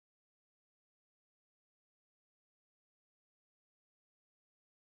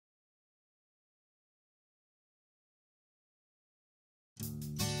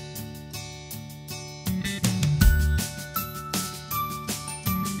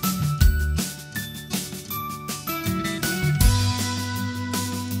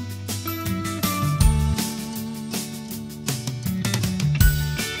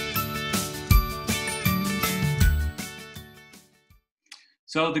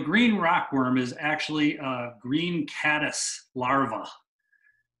So the green rockworm is actually a green caddis larva.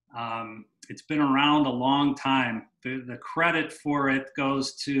 It's been around a long time. The credit for it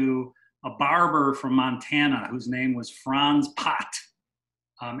goes to a barber from Montana whose name was Franz Pott.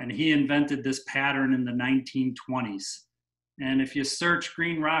 And he invented this pattern in the 1920s. And if you search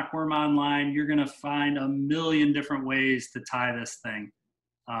green rockworm online, you're gonna find a million different ways to tie this thing.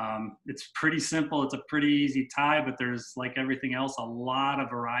 It's pretty simple, it's a pretty easy tie, but there's, like everything else, a lot of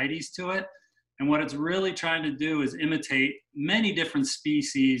varieties to it. And what it's really trying to do is imitate many different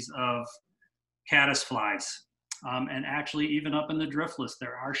species of caddisflies. And actually, even up in the driftless,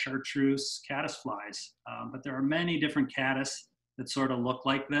 there are chartreuse caddisflies. But there are many different caddis that sort of look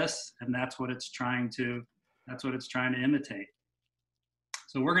like this, and that's what it's trying to imitate.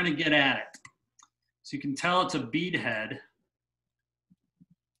 So we're gonna get at it. So you can tell it's a bead head.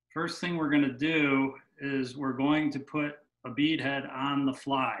 First thing we're gonna do is we're going to put a bead head on the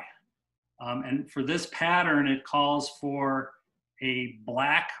fly. And for this pattern, it calls for a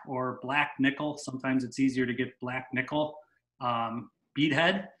black or black nickel. Sometimes it's easier to get black nickel bead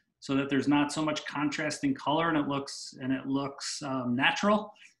head so that there's not so much contrasting color and it looks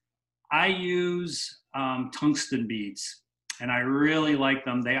natural. I use tungsten beads and I really like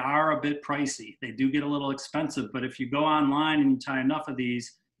them. They are a bit pricey. They do get a little expensive, but if you go online and you tie enough of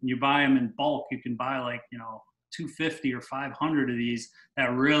these and you buy them in bulk, you can buy like, 250 or 500 of these.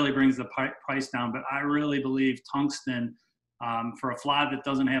 That really brings the price down. But I really believe tungsten, for a fly that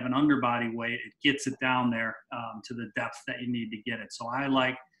doesn't have an underbody weight, it gets it down there to the depth that you need to get it. So I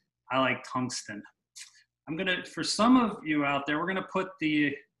like tungsten. For some of you out there, we're gonna put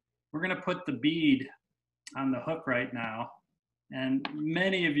the bead on the hook right now. And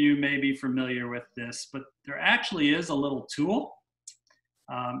many of you may be familiar with this, but there actually is a little tool.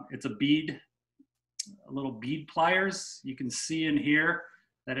 It's a little bead pliers. You can see in here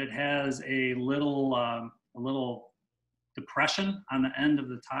that it has a little depression on the end of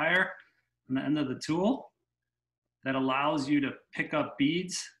the tire, on the end of the tool, that allows you to pick up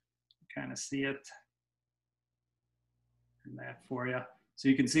beads. Kind of see it in that for you. So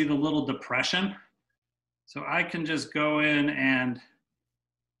you can see the little depression. So I can just go in and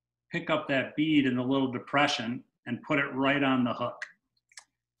pick up that bead in the little depression and put it right on the hook.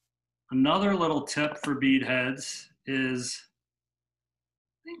 Another little tip for bead heads is,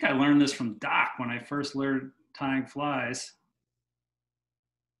 I think I learned this from Doc when I first learned tying flies,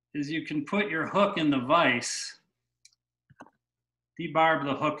 is you can put your hook in the vise, debarb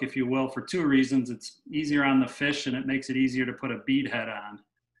the hook, if you will, for two reasons. It's easier on the fish and it makes it easier to put a bead head on.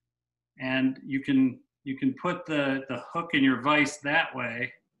 And you can put the hook in your vise that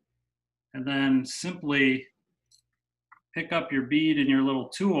way and then simply pick up your bead in your little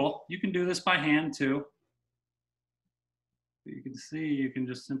tool. You can do this by hand too. You can see, you can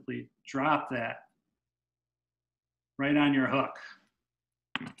just simply drop that right on your hook.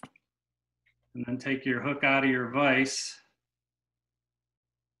 And then take your hook out of your vise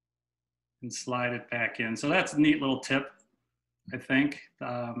and slide it back in. So that's a neat little tip, I think,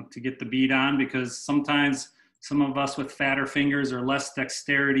 to get the bead on, because sometimes some of us with fatter fingers or less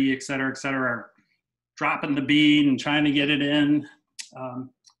dexterity, et cetera, are dropping the bead and trying to get it in.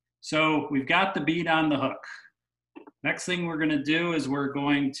 So we've got the bead on the hook. Next thing we're gonna do is we're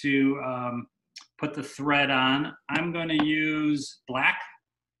going to put the thread on. I'm gonna use black,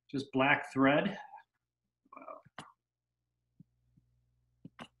 just black thread.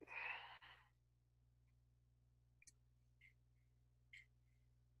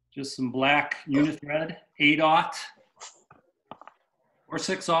 Just some black unithread, 8/0 or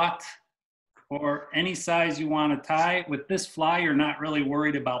 6/0. Or any size you want to tie. With this fly, you're not really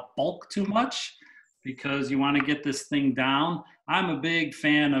worried about bulk too much because you want to get this thing down. I'm a big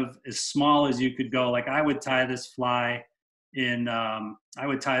fan of as small as you could go. Like I would tie this fly with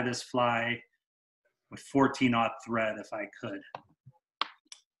 14/0 thread if I could.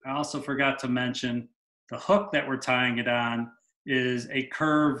 I also forgot to mention the hook that we're tying it on is a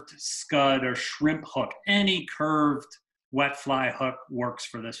curved scud or shrimp hook. Any curved wet fly hook works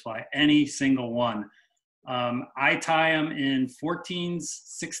for this fly, any single one. I tie them in 14s,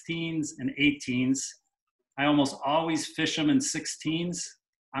 16s, and 18s. I almost always fish them in 16s.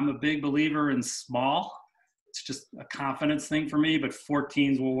 I'm a big believer in small. It's just a confidence thing for me, but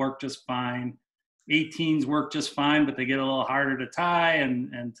 14s will work just fine. 18s work just fine, but they get a little harder to tie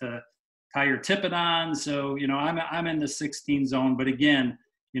and to tie your tippet on. So, I'm in the 16 zone, but again,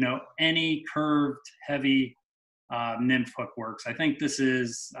 any curved, heavy nymph hook works. I think this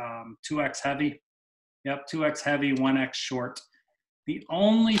is 2X heavy. Yep, 2X heavy, 1X short. The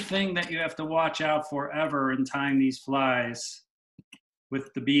only thing that you have to watch out for ever in tying these flies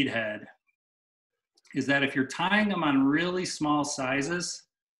with the bead head is that if you're tying them on really small sizes,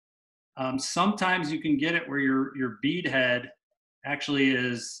 sometimes you can get it where your bead head actually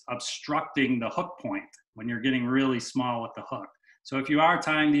is obstructing the hook point when you're getting really small with the hook. So if you are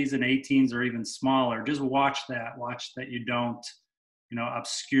tying these in 18s or even smaller, just watch that you don't,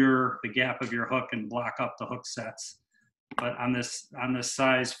 obscure the gap of your hook and block up the hook sets. But on this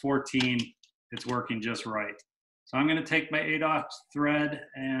size 14, it's working just right. So I'm going to take my 8/0 thread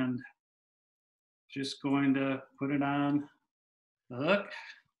and just going to put it on the hook,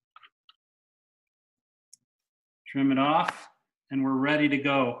 trim it off, and we're ready to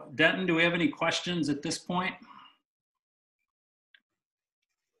go. Denton, do we have any questions at this point?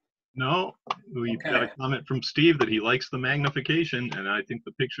 No, we've got a comment from Steve that he likes the magnification, and I think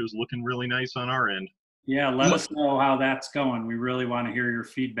the picture's looking really nice on our end. Yeah, let us know how that's going. We really want to hear your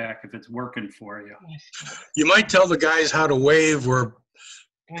feedback if it's working for you. You might tell the guys how to wave or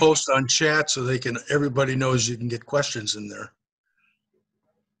post on chat so everybody knows you can get questions in there.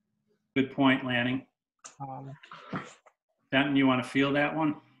 Good point, Lanning. Denton, you want to feel that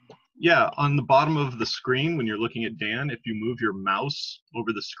one? Yeah, on the bottom of the screen, when you're looking at Dan, if you move your mouse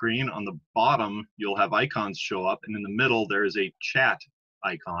over the screen, on the bottom, you'll have icons show up, and in the middle, there is a chat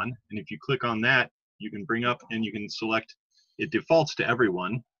icon. And if you click on that, you can bring up and you can select, it defaults to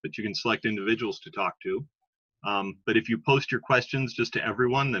everyone, but you can select individuals to talk to. But if you post your questions just to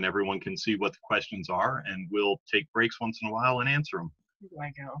everyone, then everyone can see what the questions are, and we'll take breaks once in a while and answer them. There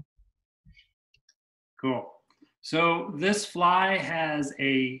I go. Cool. So this fly has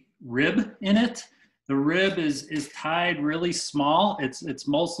a rib in it. The rib is tied really small. It's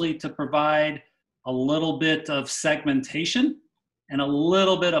mostly to provide a little bit of segmentation and a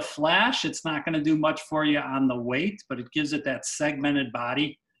little bit of flash. It's not going to do much for you on the weight, but it gives it that segmented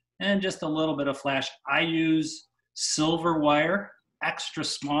body and just a little bit of flash. I use silver wire, extra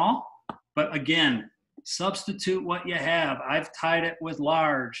small, but again, substitute what you have. I've tied it with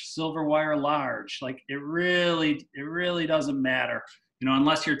large, silver wire large. Like it really doesn't matter,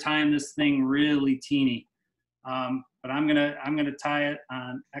 unless you're tying this thing really teeny. But I'm gonna tie it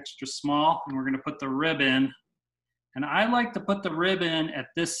on extra small, and we're gonna put the rib in. And I like to put the rib in at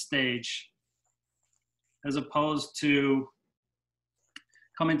this stage, as opposed to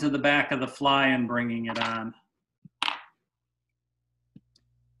coming to the back of the fly and bringing it on.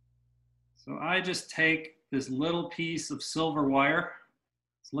 So I just take this little piece of silver wire.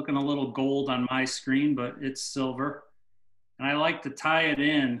 It's looking a little gold on my screen, but it's silver. And I like to tie it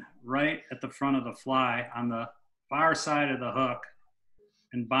in right at the front of the fly on the far side of the hook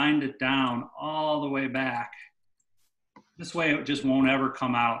and bind it down all the way back. This way it just won't ever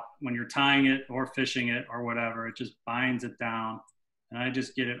come out when you're tying it or fishing it or whatever. It just binds it down. And I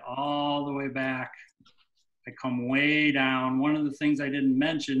just get it all the way back. I come way down. One of the things I didn't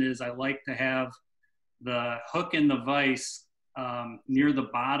mention is I like to have the hook in the vise near the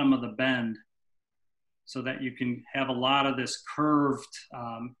bottom of the bend so that you can have a lot of this curved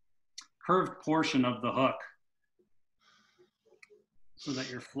portion of the hook so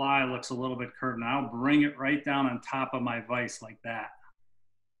that your fly looks a little bit curved. Now I'll bring it right down on top of my vise like that.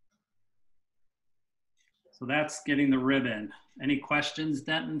 So that's getting the rib in. Any questions,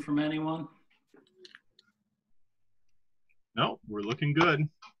 Denton, from anyone? No, we're looking good.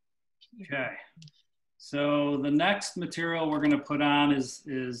 Okay. So the next material we're going to put on is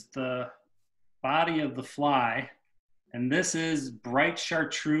the body of the fly. And this is bright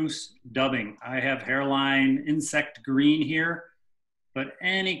chartreuse dubbing. I have hairline insect green here, but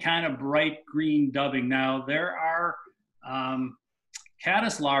any kind of bright green dubbing. Now there are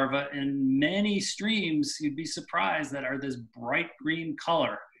caddis larvae in many streams, you'd be surprised, that are this bright green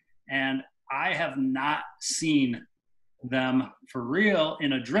color. And I have not seen them for real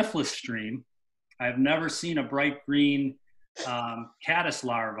in a driftless stream. I've never seen a bright green caddis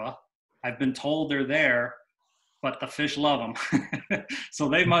larva. I've been told they're there, but the fish love them. So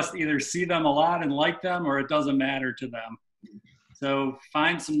they must either see them a lot and like them, or it doesn't matter to them. So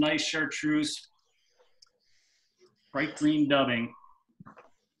find some nice chartreuse, bright green dubbing.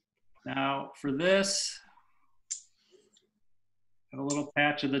 Now for this, got a little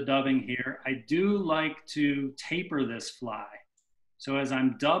patch of the dubbing here. I do like to taper this fly. So as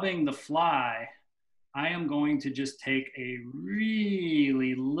I'm dubbing the fly, I am going to just take a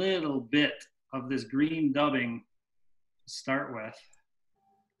really little bit of this green dubbing to start with.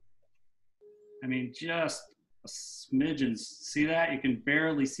 I mean, just a smidgen. See that? You can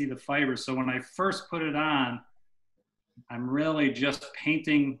barely see the fibers. So when I first put it on, I'm really just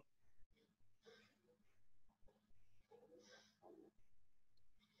painting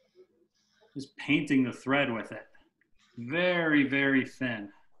the thread with it. very, very thin.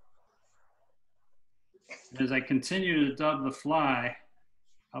 As I continue to dub the fly,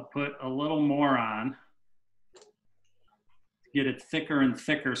 I'll put a little more on to get it thicker and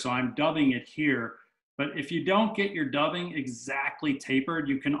thicker. So I'm dubbing it here. But if you don't get your dubbing exactly tapered,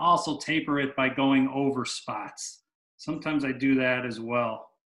 you can also taper it by going over spots. Sometimes I do that as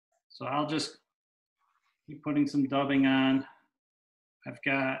well. So I'll just keep putting some dubbing on. I've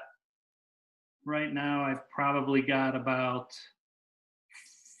got, right now, I've probably got about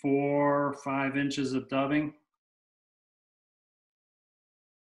 4 or 5 inches of dubbing.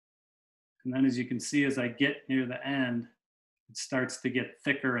 And then as you can see, as I get near the end, it starts to get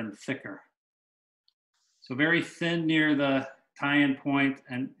thicker and thicker. So very thin near the tie-in point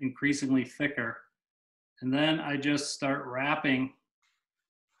and increasingly thicker. And then I just start wrapping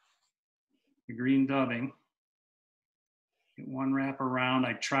the green dubbing. Get one wrap around.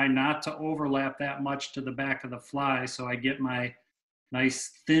 I try not to overlap that much to the back of the fly so I get my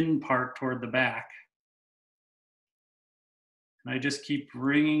nice thin part toward the back. And I just keep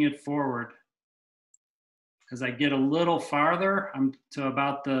bringing it forward. As I get a little farther, I'm to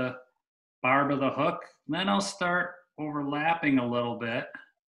about the barb of the hook. And then I'll start overlapping a little bit.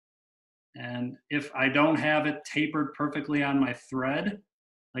 And if I don't have it tapered perfectly on my thread,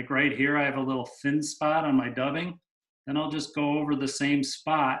 like right here, I have a little thin spot on my dubbing, then I'll just go over the same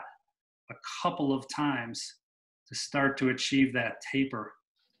spot a couple of times to start to achieve that taper.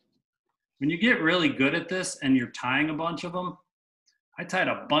 When you get really good at this and you're tying a bunch of them, I tied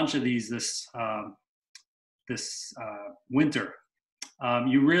a bunch of these this winter.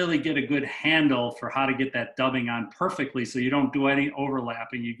 You really get a good handle for how to get that dubbing on perfectly so you don't do any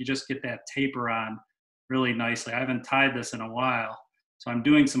overlapping. You can just get that taper on really nicely. I haven't tied this in a while, so I'm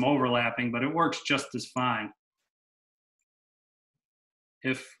doing some overlapping, but it works just as fine.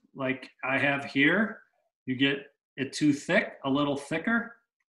 If, like I have here, you get it too thick, a little thicker,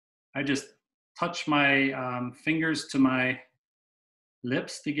 I just touch my fingers to my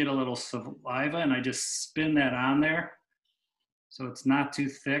lips to get a little saliva, and I just spin that on there so it's not too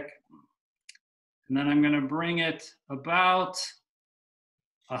thick. And then I'm gonna bring it about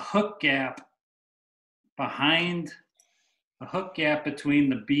a hook gap behind, a hook gap between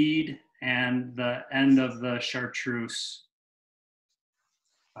the bead and the end of the chartreuse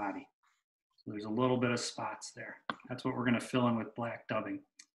body. So there's a little bit of spots there. That's what we're gonna fill in with black dubbing.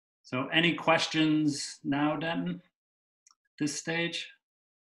 So any questions now, Denton, at this stage?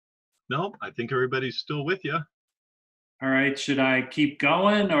 No, I think everybody's still with you. All right, should I keep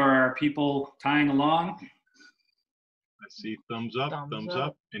going or are people tying along? I see thumbs up, thumbs up.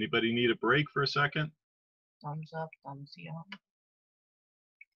 up. Anybody need a break for a second? Thumbs up, thumbs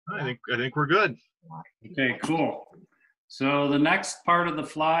down. I think we're good. Okay, cool. So the next part of the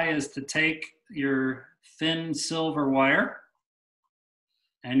fly is to take your thin silver wire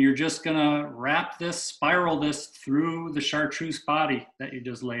and you're just gonna wrap this, spiral this through the chartreuse body that you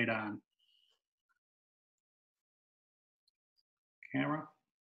just laid on. Camera.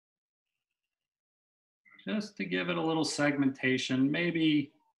 Just to give it a little segmentation,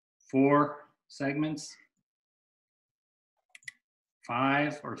 maybe 4 segments,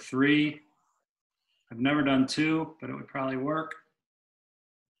 5 or 3. I've never done 2, but it would probably work.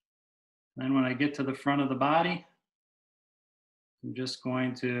 Then when I get to the front of the body, I'm just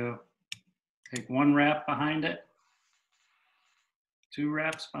going to take 1 wrap behind it, 2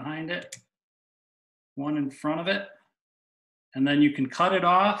 wraps behind it, 1 in front of it, and then you can cut it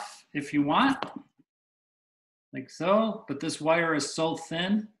off if you want, like so, but this wire is so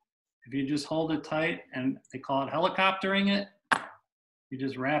thin, if you just hold it tight, and they call it helicoptering it, you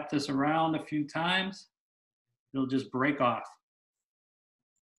just wrap this around a few times, it'll just break off.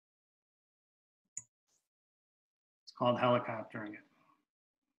 It's called helicoptering it.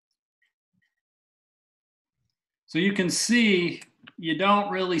 So you can see, you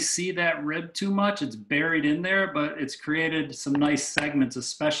don't really see that rib too much. It's buried in there, but it's created some nice segments,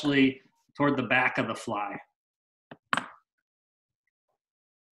 especially toward the back of the fly.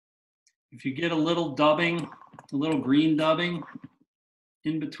 If you get a little dubbing, a little green dubbing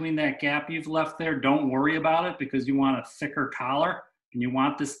in between that gap you've left there, don't worry about it because you want a thicker collar and you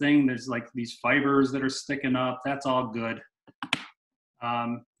want this thing, there's like these fibers that are sticking up, that's all good.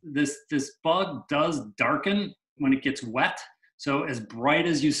 This bug does darken when it gets wet. So as bright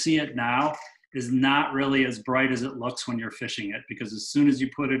as you see it now is not really as bright as it looks when you're fishing it, because as soon as you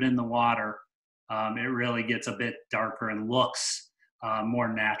put it in the water, it really gets a bit darker and looks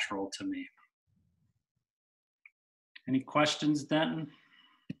more natural to me. Any questions, Denton?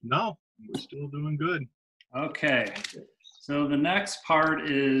 No, we're still doing good. Okay, so the next part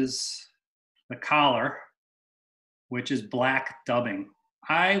is the collar. which is black dubbing.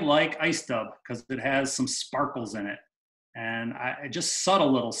 I like ice dub because it has some sparkles in it, and just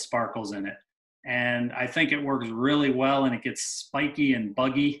subtle little sparkles in it. And I think it works really well, and it gets spiky and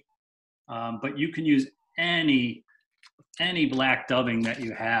buggy. But you can use any black dubbing that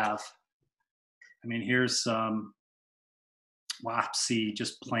you have. I mean, here's some Wapsi,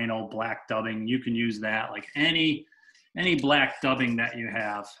 just plain old black dubbing. You can use that, like any black dubbing that you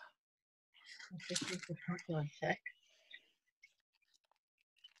have.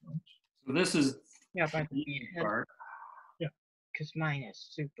 So this is by the the part. because mine is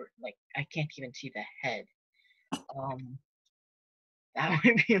super, like, I can't even see the head. That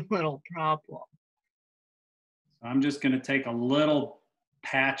would be a little problem. So I'm just going to take a little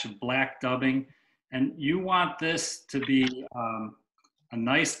patch of black dubbing, and you want this to be a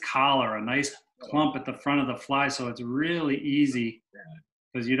nice collar, a nice clump at the front of the fly, so it's really easy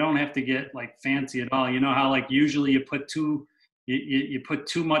because you don't have to get like fancy at all. You know how like usually you put too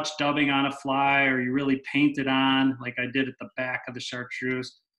much dubbing on a fly, or you really paint it on like I did at the back of the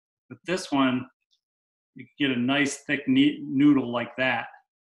chartreuse. But this one, you can get a nice thick noodle like that,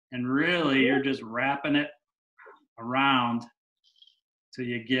 and really you're just wrapping it around till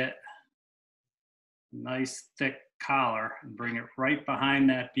you get a nice thick collar, and bring it right behind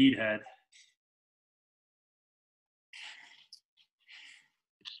that bead head.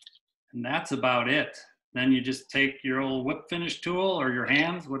 And that's about it. Then you just take your old whip finish tool or your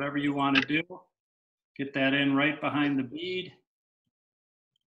hands, whatever you want to do. Get that in right behind the bead.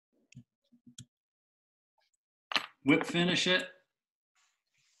 Whip finish it.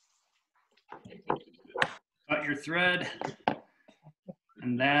 Cut your thread.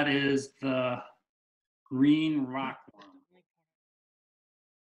 And that is the green rock